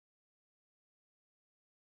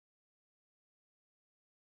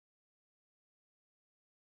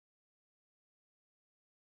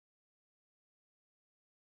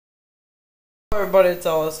Hello everybody, it's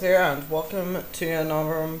Alice here and welcome to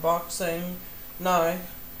another unboxing. Now,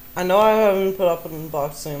 I know I haven't put up an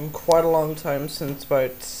unboxing in quite a long time, since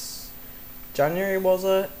about January, was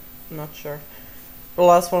it? I'm not sure. The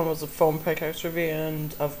last one was a phone pickaxe review,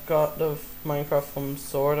 and I've got the Minecraft foam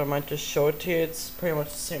sword. I might just show it to you. It's pretty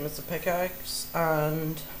much the same as the pickaxe,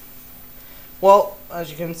 and well, as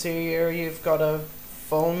you can see here, you've got a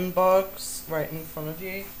phone box right in front of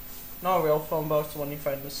you. Not a real phone box, the one you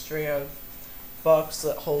find in the street. Box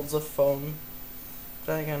that holds a phone.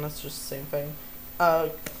 Then again, that's just the same thing. A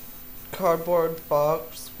cardboard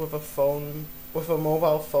box with a phone, with a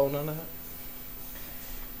mobile phone in it.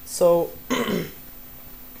 So let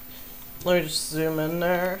me just zoom in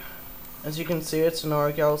there. As you can see, it's an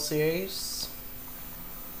Galaxy Ace.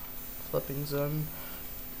 Flipping zoom.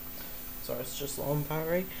 Sorry, it's just low on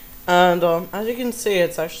battery. And as you can see,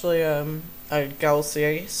 it's actually a Galaxy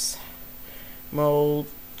Ace model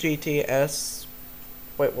GTS.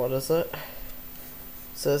 Wait, what is it? It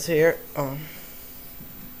says here, sorry.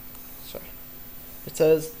 It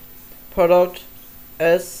says product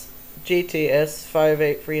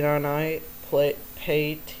GTS5839I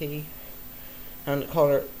pay T, and the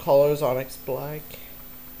color is Onyx Black,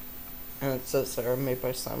 and it says they're made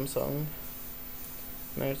by Samsung.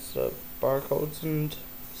 There's the barcodes and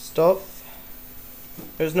stuff.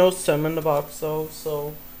 There's no SIM in the box though,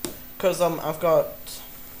 so because I've got.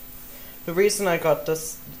 The reason I got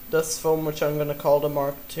this phone, which I'm gonna call the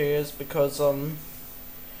Mark II, is because the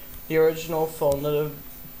original phone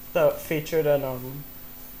that featured in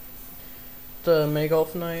the May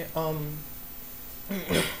Golf night God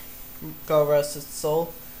rest its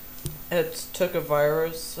soul, it took a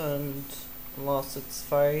virus and lost its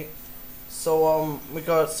fight. So we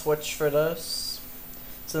got it switched for this,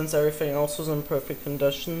 since everything else was in perfect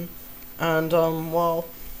condition, and well,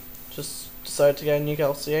 just decided to get a new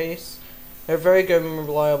Galaxy Ace. They're very good and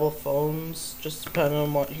reliable phones, just depending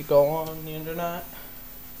on what you go on the internet.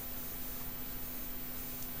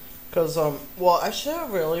 Cause well, I should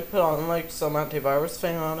have really put on like some antivirus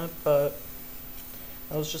thing on it, but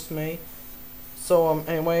that was just me. So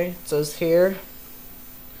anyway, it says here,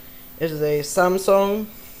 it is a Samsung.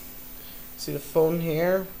 See the phone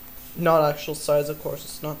here? Not actual size, of course.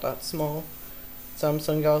 It's not that small.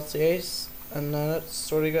 Samsung Galaxy Ace, and then it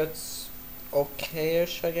sort of gets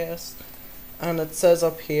okay-ish, I guess. And it says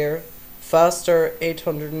up here, faster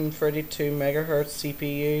 832 megahertz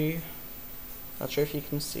CPU. Not sure if you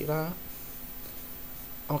can see that.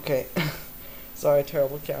 Okay. Sorry,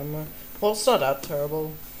 terrible camera. Well, it's not that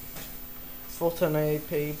terrible. Full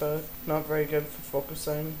 1080p, but not very good for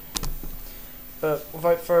focusing. But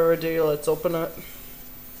without further ado, let's open it. It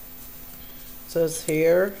says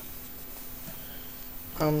here,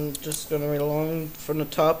 I'm just gonna read along from the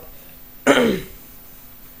top.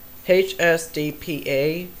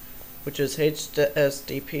 HSDPA, which is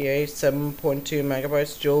HSDPA 7.2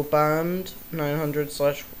 megabytes dual band,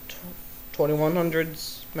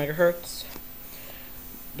 900/2100 megahertz.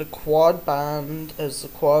 The quad band is the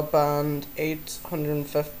quad band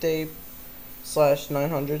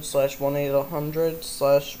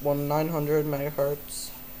 850/900/1800/1900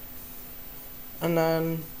 megahertz. And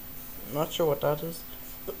then, I'm not sure what that is.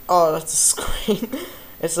 Oh, that's a screen.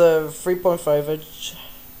 It's a 3.5 inch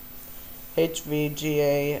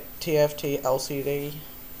HVGA TFT LCD,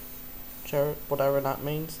 whatever that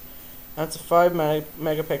means. And it's a 5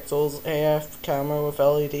 megapixels AF camera with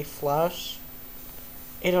LED flash,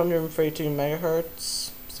 832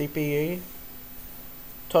 megahertz CPU,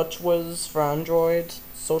 TouchWiz for Android,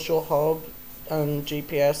 Social Hub, and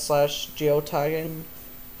GPS/geotagging.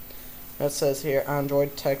 It says here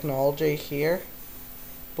Android technology here,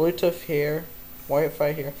 Bluetooth here,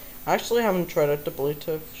 Wi-Fi here. I actually haven't tried out the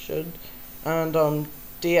Bluetooth, should. And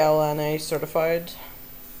DLNA certified.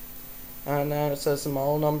 And then it says the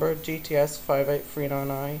model number,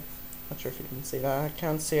 GTS5839I. Not sure if you can see that. I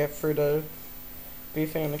can't see it through the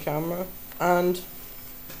briefing in the camera. And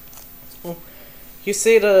you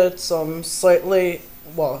see that it's slightly,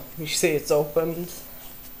 well, you see it's opened,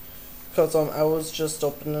 because I was just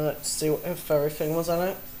opening it to see if everything was in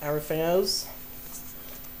it. Everything is.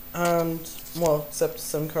 And well, except the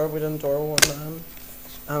SIM card, we didn't order one then.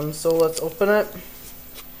 So let's open it.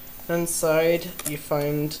 Inside you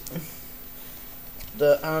find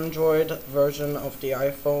the Android version of the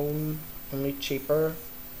iPhone, only cheaper.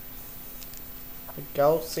 The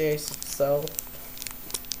Galaxy Ace itself.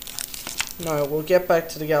 No, we'll get back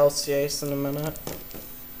to the Galaxy Ace in a minute.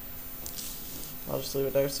 I'll just leave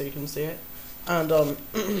it there so you can see it. And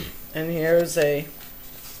and here's a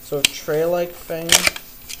sort of tray-like thing.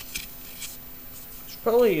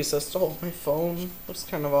 Probably use this to hold my phone. Looks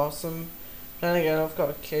kind of awesome. Then again, I've got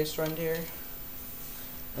a case around here.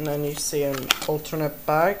 And then you see an alternate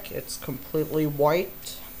back. It's completely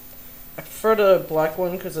white. I prefer the black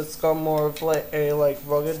one because it's got more of like a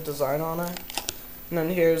rugged design on it. And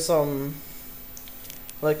then here's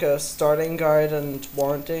like a starting guide and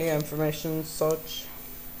warranty information and such.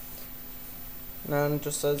 And then it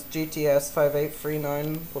just says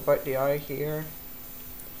GTS5839 without the I here.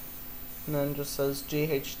 And then just says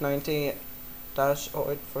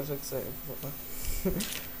GH90-08468.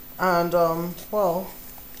 And well,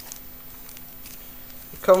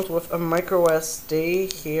 it comes with a micro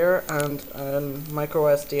SD here and a micro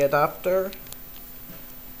SD adapter.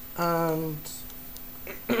 And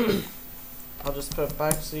I'll just put it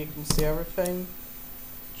back so you can see everything.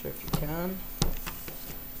 Sure if you can.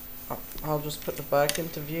 I'll just put the back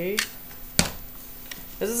into view.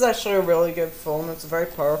 This is actually a really good phone. It's a very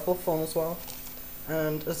powerful phone as well.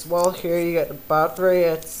 And as well here you get the battery.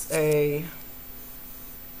 It's a, it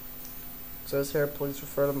says here, please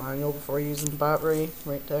refer to manual before using battery,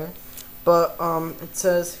 right there. But it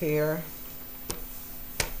says here,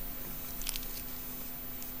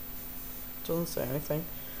 doesn't say anything.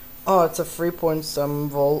 Oh, it's a 3.7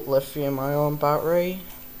 volt lithium ion battery.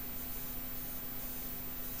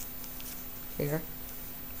 Here,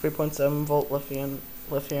 3.7 volt lithium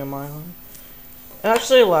ion. It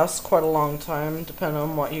actually lasts quite a long time, depending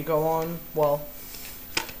on what you go on. Well,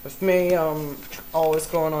 with me, always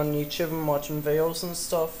going on YouTube and watching videos and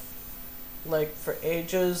stuff, like for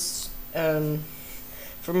ages. And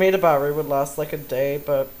for me, the battery would last like a day,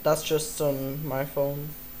 but that's just on my phone.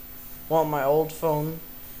 Well, my old phone.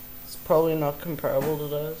 It's probably not comparable to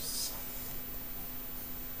this.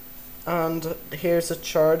 And here's a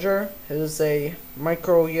charger. It is a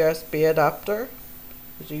micro USB adapter,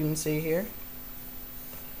 as you can see here.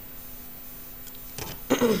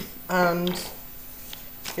 And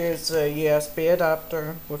here's a USB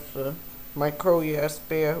adapter with the micro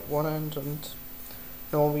USB at one end and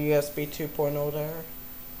normal USB 2.0 there.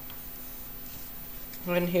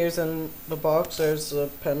 And here's in the box, there's the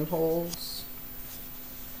pinholes.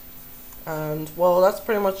 And well, that's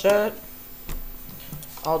pretty much it.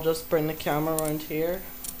 I'll just bring the camera around here.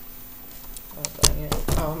 Oh, dang it.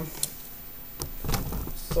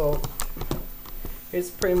 So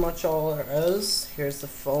here's pretty much all there is. Here's the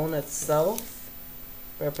phone itself.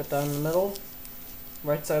 Better put that in the middle,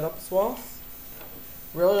 right side up as well.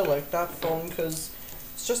 Really like that phone because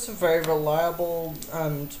it's just a very reliable,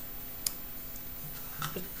 and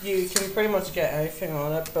you can pretty much get anything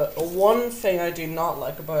on it. But one thing I do not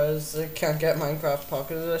like about it is I can't get Minecraft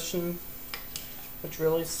Pocket Edition, which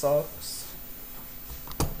really sucks.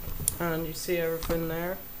 And you see everything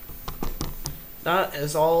there. That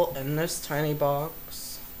is all in this tiny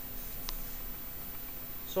box.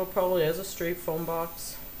 So it probably is a street phone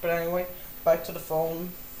box. But anyway, back to the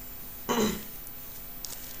phone. The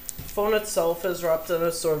phone itself is wrapped in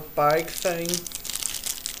a sort of bag thing.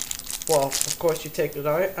 Well, of course you take it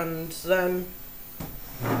out and then,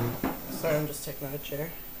 sorry, I'm just taking out a chair.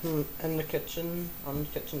 In the kitchen, on the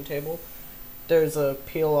kitchen table, there's a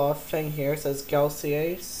peel off thing here. It says Galaxy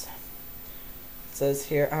Ace. It says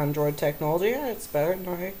here Android technology. Yeah, it's better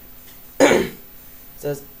now. It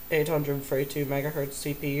says 832 megahertz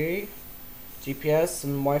CPU, GPS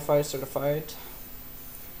and Wi-Fi certified. It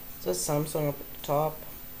says Samsung up at the top.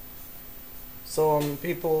 So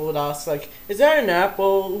people would ask like, is that an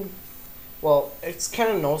Apple? Well, it's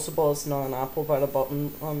kind of noticeable it's not an Apple by the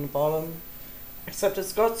button on the bottom, except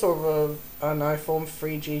it's got sort of an iPhone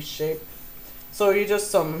 3G shape. So you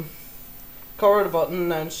just cover the button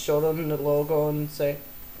and then show them the logo and say,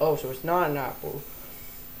 oh, so it's not an Apple.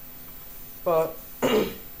 But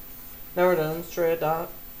never demonstrated that.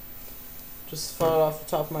 Just thought it off the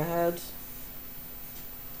top of my head.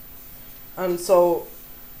 And so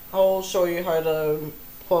I'll show you how to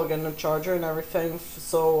plug in the charger and everything.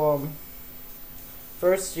 So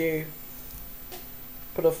first you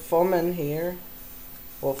put a thumb in here,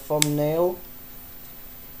 or thumbnail.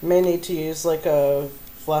 You may need to use like a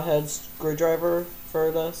flathead screwdriver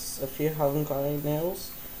for this if you haven't got any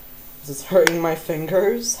nails. This is hurting my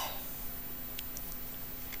fingers.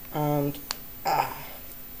 And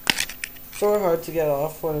sort of hard to get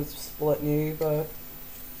off when it's split new, but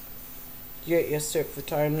you get used to it for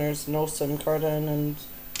time. There's no SIM card in, and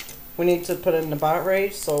we need to put in the battery,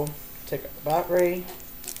 so take out the battery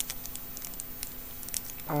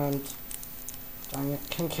and dang it,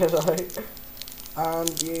 can't get it out.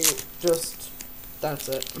 And you just, that's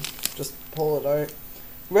it, just pull it out,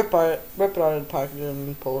 rip it out of the package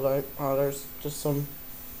and pull it out. Oh, there's just some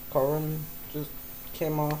covering just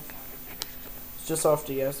came off. It's just off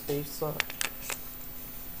the USB slot.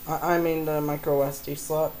 I mean the micro SD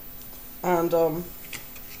slot. And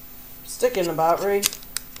stick in the battery,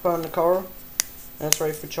 put on the cover, and it's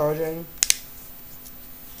ready for charging.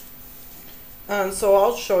 And so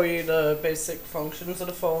I'll show you the basic functions of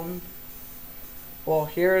the phone. Well,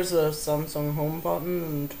 here's a Samsung home button,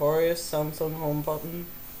 and notorious Samsung home button.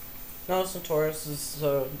 Notice notorious is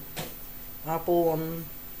the Apple one,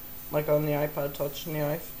 like on the iPad Touch and the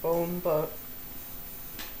iPhone, but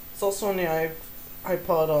it's also on the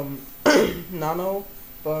iPod Nano,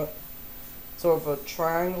 but sort of a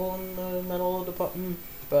triangle in the middle of the button.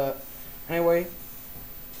 But anyway,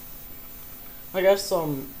 I guess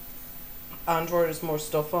Android has more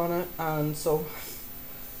stuff on it, and so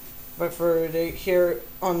but for the here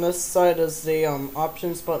on this side is the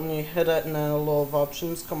options button. You hit it and then a lot of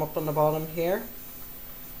options come up on the bottom here.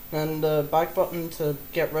 And the back button to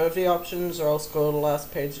get rid of the options or else go to the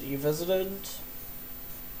last page that you visited.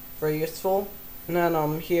 Very useful. And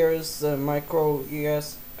then here is the micro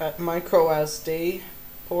SD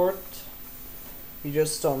port. You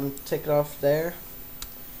just take it off there.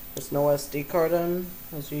 There's no SD card in,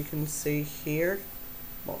 as you can see here.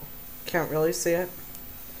 Well, can't really see it.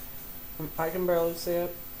 I can barely see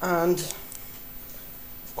it. And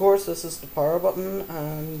of course this is the power button,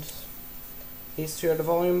 and these two are the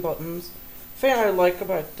volume buttons. Thing I like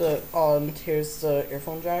about the and here's the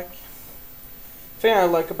earphone jack. Thing I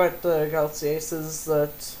like about the Galaxy Ace is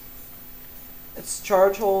that its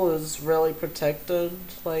charge hole is really protected.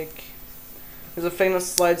 Like, there's a thing that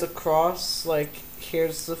slides across. Like,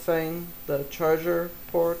 here's the thing, the charger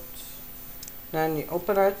port. Then you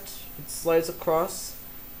open it, it slides across,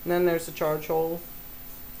 and then there's a charge hole,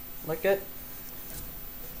 like it.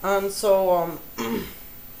 And so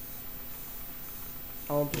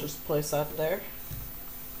I'll just place that there.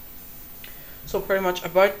 So pretty much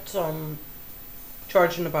about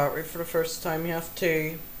charging the battery for the first time, you have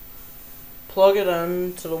to plug it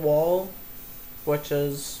into the wall, which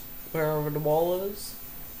is wherever the wall is.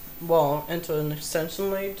 Well, into an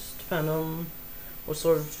extension lead, depending on what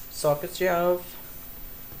sort of sockets you have.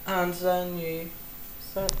 And then you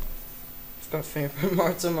set. I've got fingerprint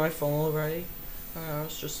marks on my phone already.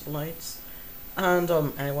 It's just lights. And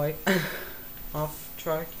anyway, off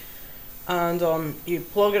track. And you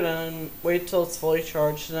plug it in, wait till it's fully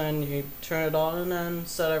charged, and then you turn it on, and then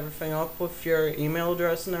set everything up with your email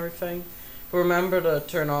address and everything. But remember to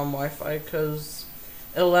turn on Wi-Fi, because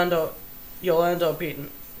your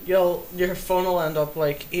phone will end up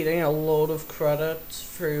like eating a load of credit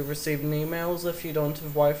through receiving emails if you don't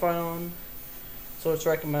have Wi-Fi on. So it's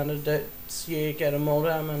recommended that you get a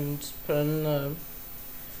modem and put in the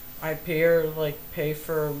IP or like pay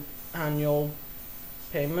for annual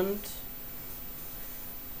payment.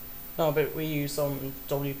 No, but we use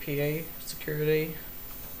WPA security,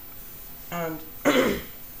 and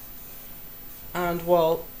and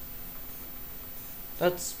well,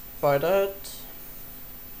 that's about it.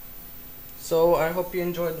 So I hope you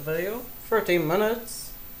enjoyed the video. 13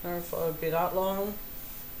 minutes. Never thought it'd be that long.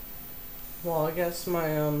 Well, I guess my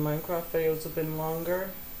Minecraft videos have been longer.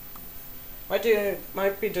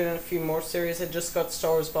 Might be doing a few more series. I just got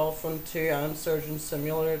Star Wars Battlefront 2 and Surgeon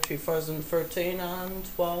Simulator 2013, and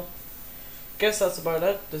well, guess that's about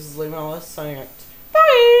it. This is Lee Mellis signing out.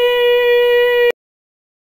 Bye!